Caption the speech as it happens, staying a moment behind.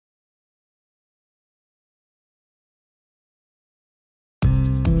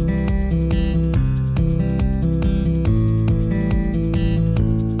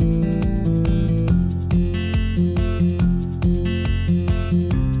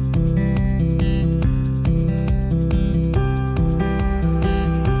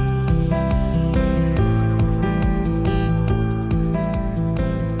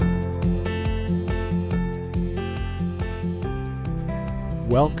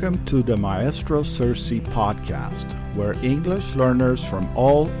Welcome to the Maestro Sersea podcast, where English learners from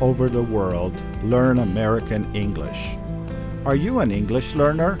all over the world learn American English. Are you an English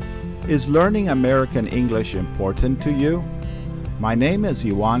learner? Is learning American English important to you? My name is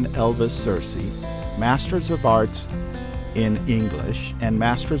Johan Elvis Sersea, Masters of Arts in English and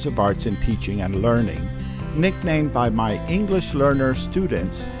Masters of Arts in Teaching and Learning, nicknamed by my English learner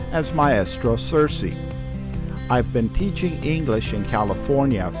students as Maestro Sersea. I've been teaching English in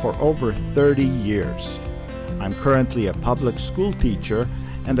California for over 30 years. I'm currently a public school teacher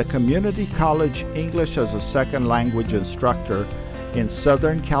and a community college English as a second language instructor in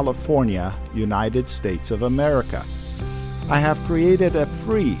Southern California, United States of America. I have created a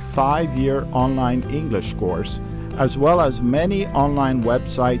free 5-year online English course, as well as many online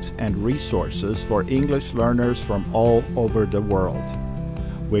websites and resources for English learners from all over the world.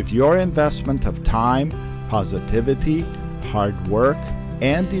 With your investment of time, positivity, hard work,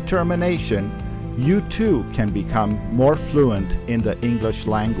 and determination, you too can become more fluent in the English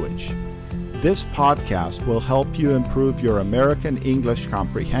language. This podcast will help you improve your American English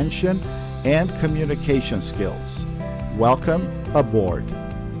comprehension and communication skills. Welcome aboard.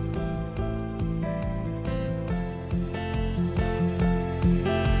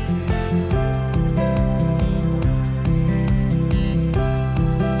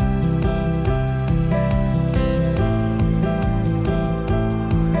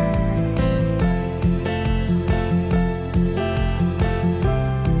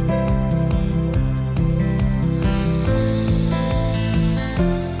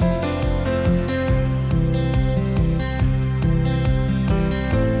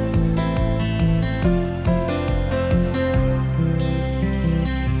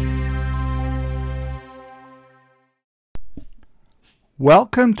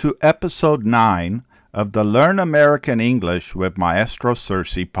 Welcome to episode 9 of the Learn American English with Maestro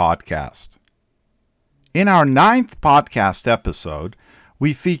Sersea podcast. In our 9th podcast episode,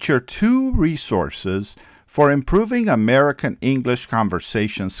 we feature 2 resources for improving American English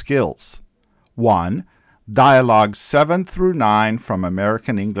conversation skills. 1, Dialogues 7 through 9 from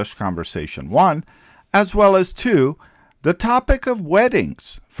American English Conversation 1, as well as 2, the topic of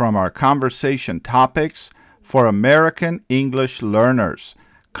weddings from our Conversation Topics for American English Learners,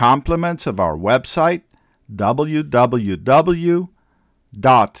 compliments of our website,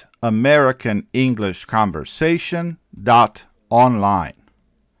 www.americanenglishconversation.online.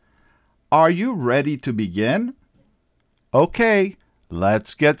 Are you ready to begin? Okay,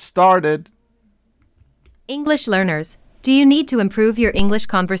 let's get started. English learners, do you need to improve your English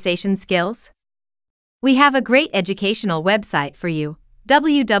conversation skills? We have a great educational website for you.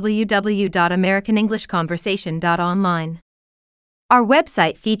 www.americanenglishconversation.online. Our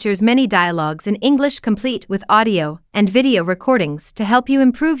website features many dialogues in English complete with audio and video recordings to help you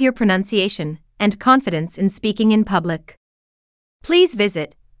improve your pronunciation and confidence in speaking in public. Please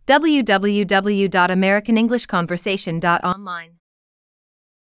visit www.americanenglishconversation.online.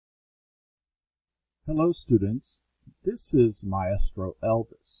 Hello students, this is Maestro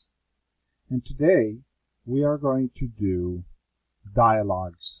Elvis, and today we are going to do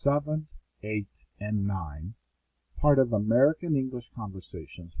Dialogues 7, 8, and 9, part of American English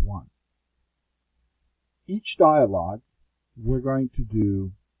Conversations 1. Each dialogue we're going to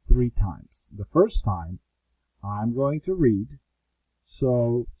do 3 times. The first time, I'm going to read,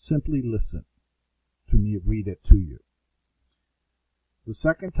 so simply listen to me read it to you. The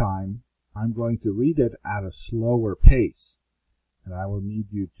second time, I'm going to read it at a slower pace, and I will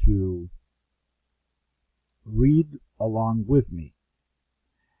need you to read along with me.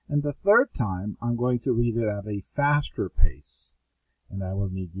 And the third time, I'm going to read it at a faster pace, and I will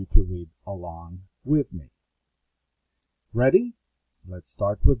need you to read along with me. Ready? Let's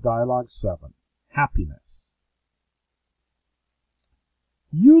start with Dialogue 7, Happiness.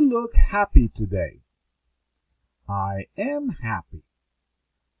 You look happy today. I am happy.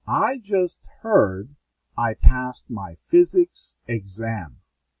 I just heard I passed my physics exam.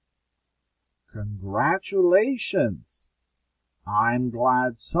 Congratulations! I'm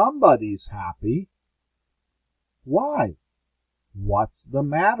glad somebody's happy. Why? What's the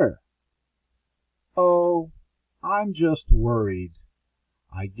matter? Oh, I'm just worried.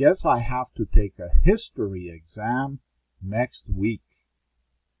 I guess I have to take a history exam next week.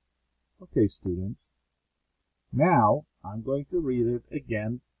 Okay, students. Now, I'm going to read it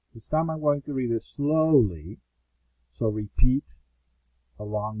again. This time I'm going to read it slowly, so repeat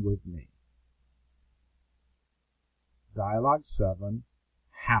along with me. Dialogue 7,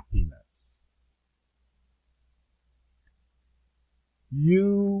 Happiness.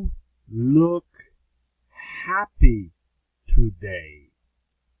 You look happy today.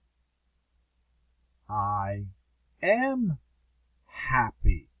 I am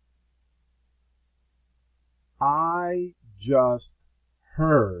happy. I just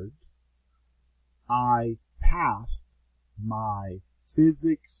heard I passed my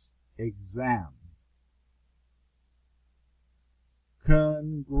physics exam.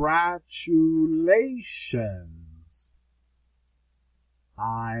 Congratulations!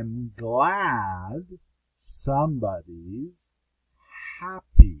 I'm glad somebody's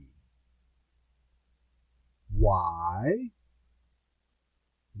happy. Why?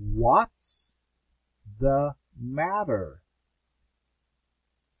 What's the matter?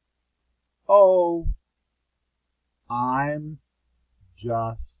 Oh, I'm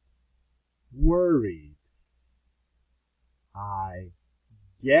just worried. I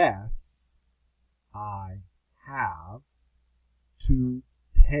guess I have to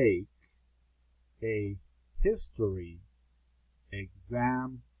take a history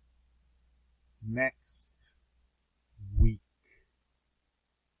exam next week.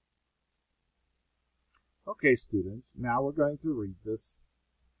 Okay, students, now we're going to read this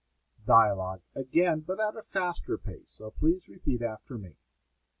dialogue again, but at a faster pace, so please repeat after me.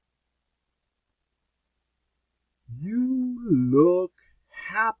 You look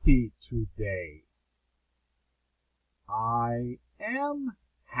happy today. I am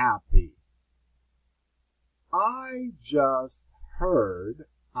happy. I just heard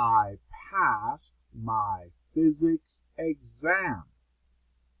I passed my physics exam.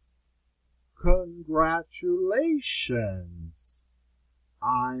 Congratulations!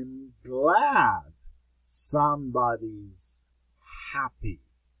 I'm glad somebody's happy.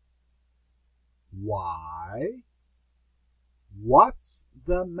 Why? What's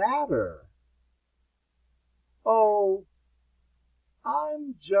the matter? Oh,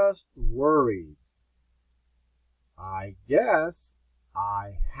 I'm just worried. I guess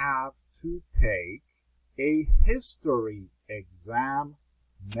I have to take a history exam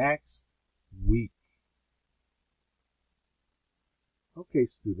next week. Okay,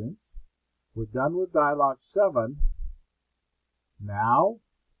 students, we're done with Dialogue 7. Now,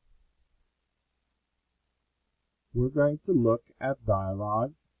 we're going to look at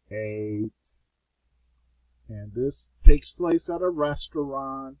Dialogue 8. And this takes place at a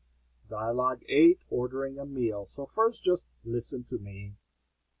restaurant. Dialogue 8, ordering a meal. So first, just listen to me.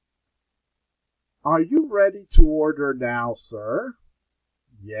 Are you ready to order now, sir?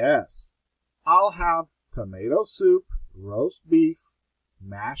 Yes. I'll have tomato soup, roast beef,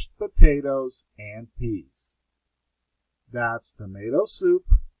 mashed potatoes, and peas. That's tomato soup,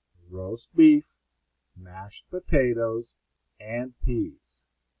 roast beef, mashed potatoes, and peas.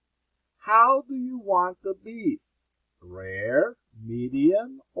 How do you want the beef? Rare,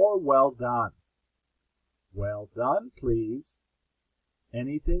 medium, or well done? Well done, please.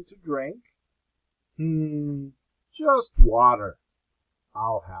 Anything to drink? Just water.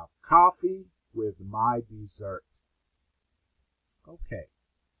 I'll have coffee with my dessert. Okay,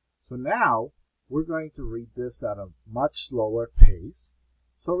 so now we're going to read this at a much slower pace.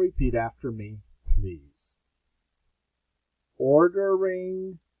 So repeat after me, please.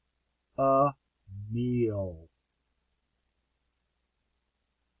 Ordering a meal.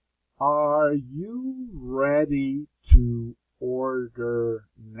 Are you ready to order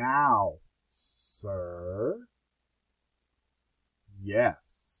now, sir?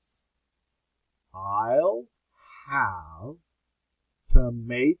 Yes. I'll have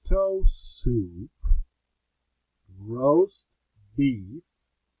tomato soup, roast beef,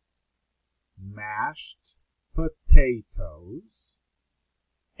 mashed potatoes,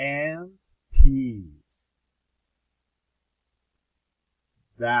 and peas.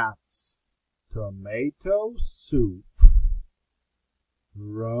 That's tomato soup,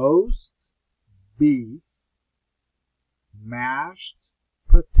 roast beef, mashed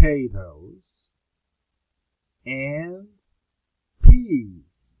potatoes, and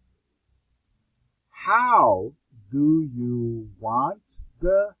peas. How do you want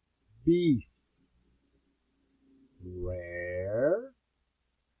the beef? Rare,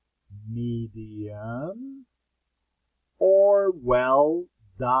 medium, or well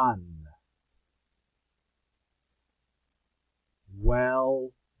done?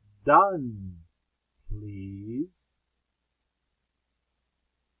 Well done, please.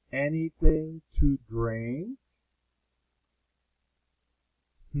 Anything to drink?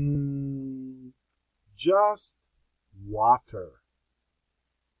 Just water.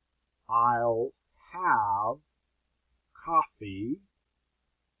 I'll have coffee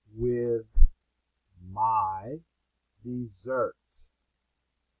with my dessert.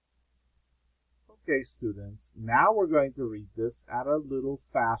 Okay, students, now we're going to read this at a little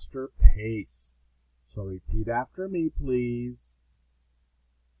faster pace. So repeat after me, please.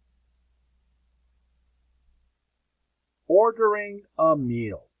 Ordering a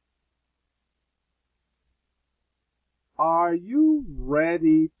meal. Are you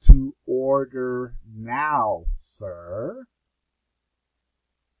ready to order now, sir?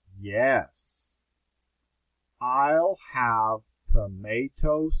 Yes. I'll have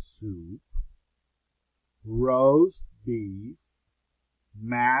tomato soup, roast beef,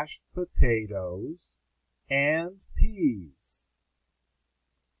 mashed potatoes, and peas.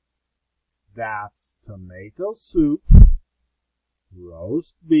 That's tomato soup,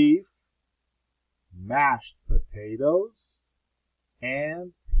 roast beef, mashed potatoes,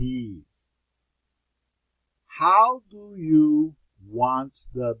 and peas. How do you want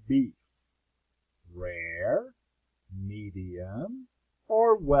the beef? Rare, medium,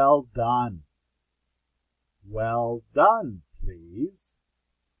 or well done? Well done, please.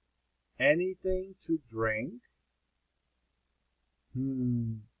 Anything to drink?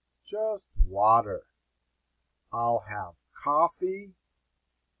 Just water. I'll have coffee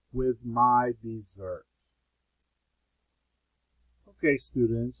with my dessert. Okay,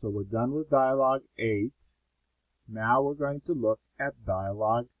 students, so we're done with Dialogue 8. Now we're going to look at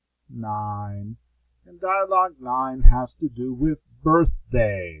Dialogue 9. And Dialogue 9 has to do with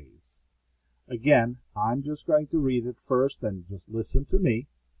birthdays. Again, I'm just going to read it first and just listen to me.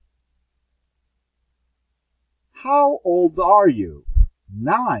 How old are you?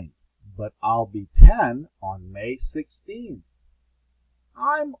 9, but I'll be 10 on May 16th.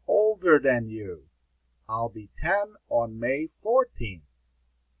 I'm older than you. I'll be 10 on May 14th.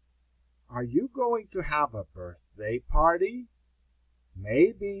 Are you going to have a birthday party?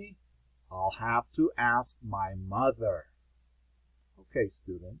 Maybe. I'll have to ask my mother. Okay,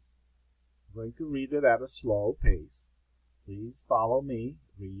 students, I'm going to read it at a slow pace. Please follow me.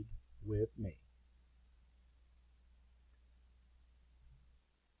 Read with me.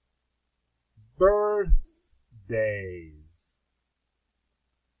 Birthdays.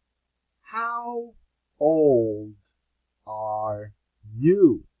 How old are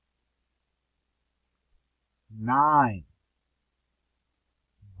you? 9.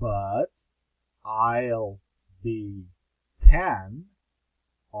 But I'll be 10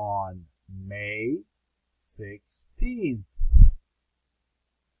 on May 16th.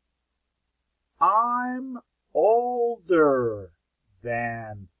 I'm older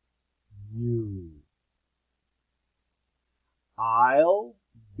than you. I'll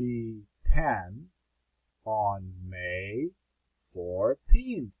be 10 on May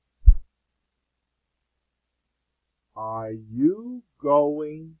 14th. Are you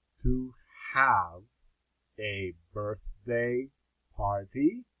going to have a birthday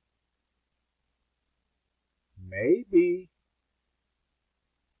party? Maybe.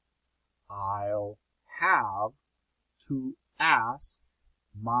 I'll have to ask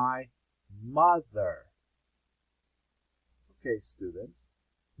my mother. Okay, students,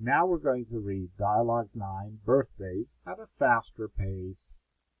 now we're going to read Dialogue 9, Birthdays, at a faster pace.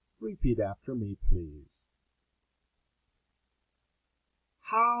 Repeat after me, please.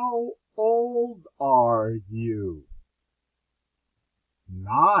 How old are you?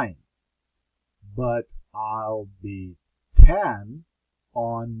 9, but I'll be 10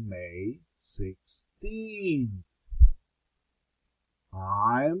 on May 16th.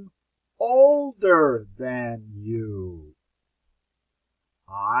 I'm older than you.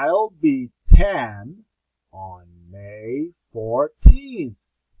 I'll be 10 on May 14th.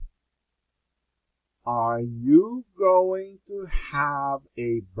 Are you going to have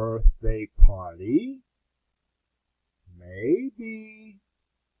a birthday party? Maybe.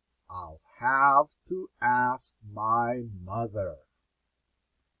 I'll have to ask my mother.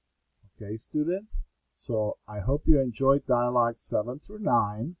 Okay, students? So I hope you enjoyed Dialogue 7 through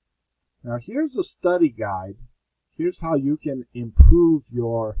 9. Now here's a study guide. Here's how you can improve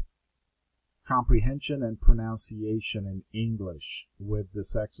your comprehension and pronunciation in English with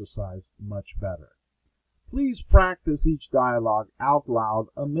this exercise much better. Please practice each dialogue out loud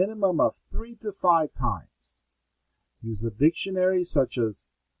a minimum of 3 to 5 times. Use a dictionary such as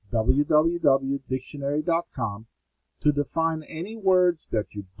www.dictionary.com to define any words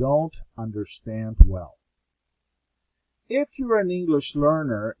that you don't understand well. If you're an English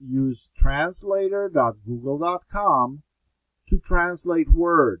learner, use translator.google.com to translate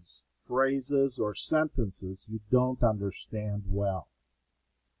words, phrases, or sentences you don't understand well.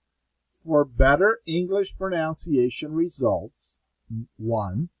 For better English pronunciation results,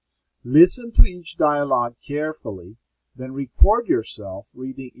 1. Listen to each dialogue carefully, then record yourself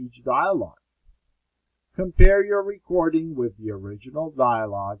reading each dialogue. Compare your recording with the original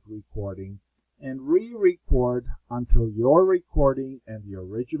dialogue recording and re-record until your recording and the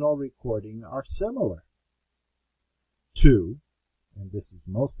original recording are similar. 2, and this is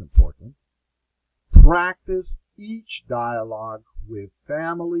most important, practice each dialogue with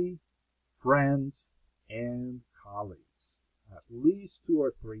family, friends, and colleagues at least 2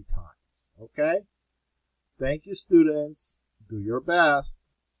 or 3 times. Okay? Thank you, students. Do your best.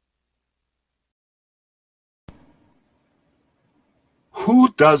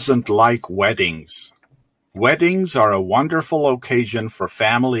 Who doesn't like weddings? Weddings are a wonderful occasion for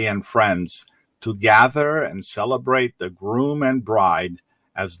family and friends to gather and celebrate the groom and bride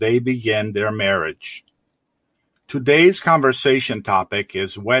as they begin their marriage. Today's conversation topic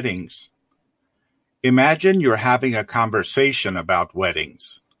is weddings. Imagine you're having a conversation about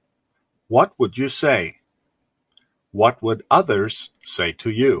weddings. What would you say? What would others say to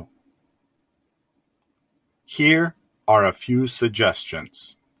you? Here are a few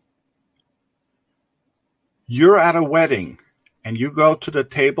suggestions. You're at a wedding and you go to the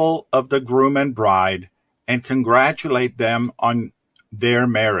table of the groom and bride and congratulate them on their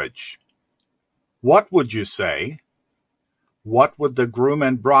marriage. What would you say? What would the groom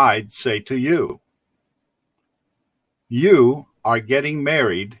and bride say to you? You are getting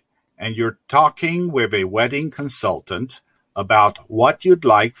married and you're talking with a wedding consultant about what you'd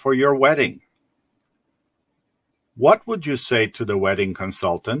like for your wedding. What would you say to the wedding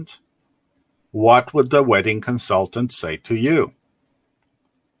consultant? What would the wedding consultant say to you?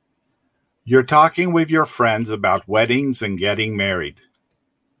 You're talking with your friends about weddings and getting married.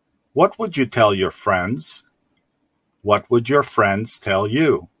 What would you tell your friends? What would your friends tell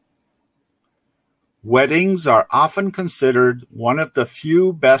you? Weddings are often considered one of the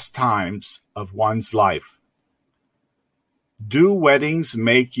few best times of one's life. Do weddings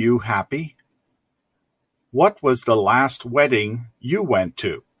make you happy? What was the last wedding you went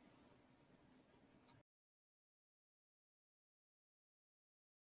to?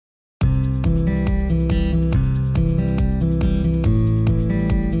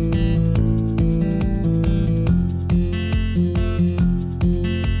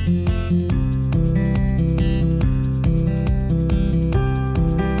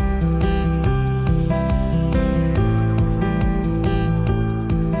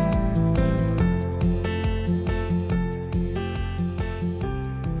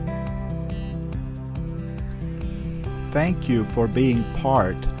 Thank you for being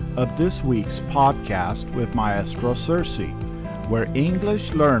part of this week's podcast with Maestro Sersea, where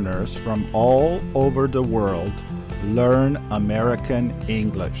English learners from all over the world learn American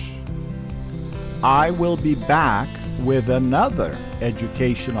English. I will be back with another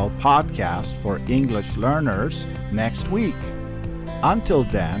educational podcast for English learners next week. Until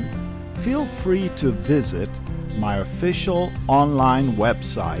then, feel free to visit my official online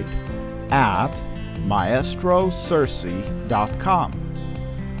website at maestrosersea.com,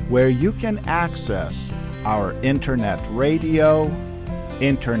 where you can access our internet radio,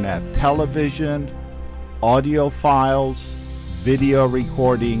 internet television, audio files, video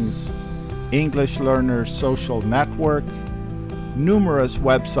recordings, English Learners social network, numerous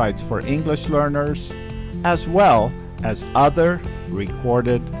websites for English learners, as well as other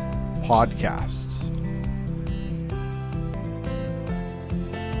recorded podcasts.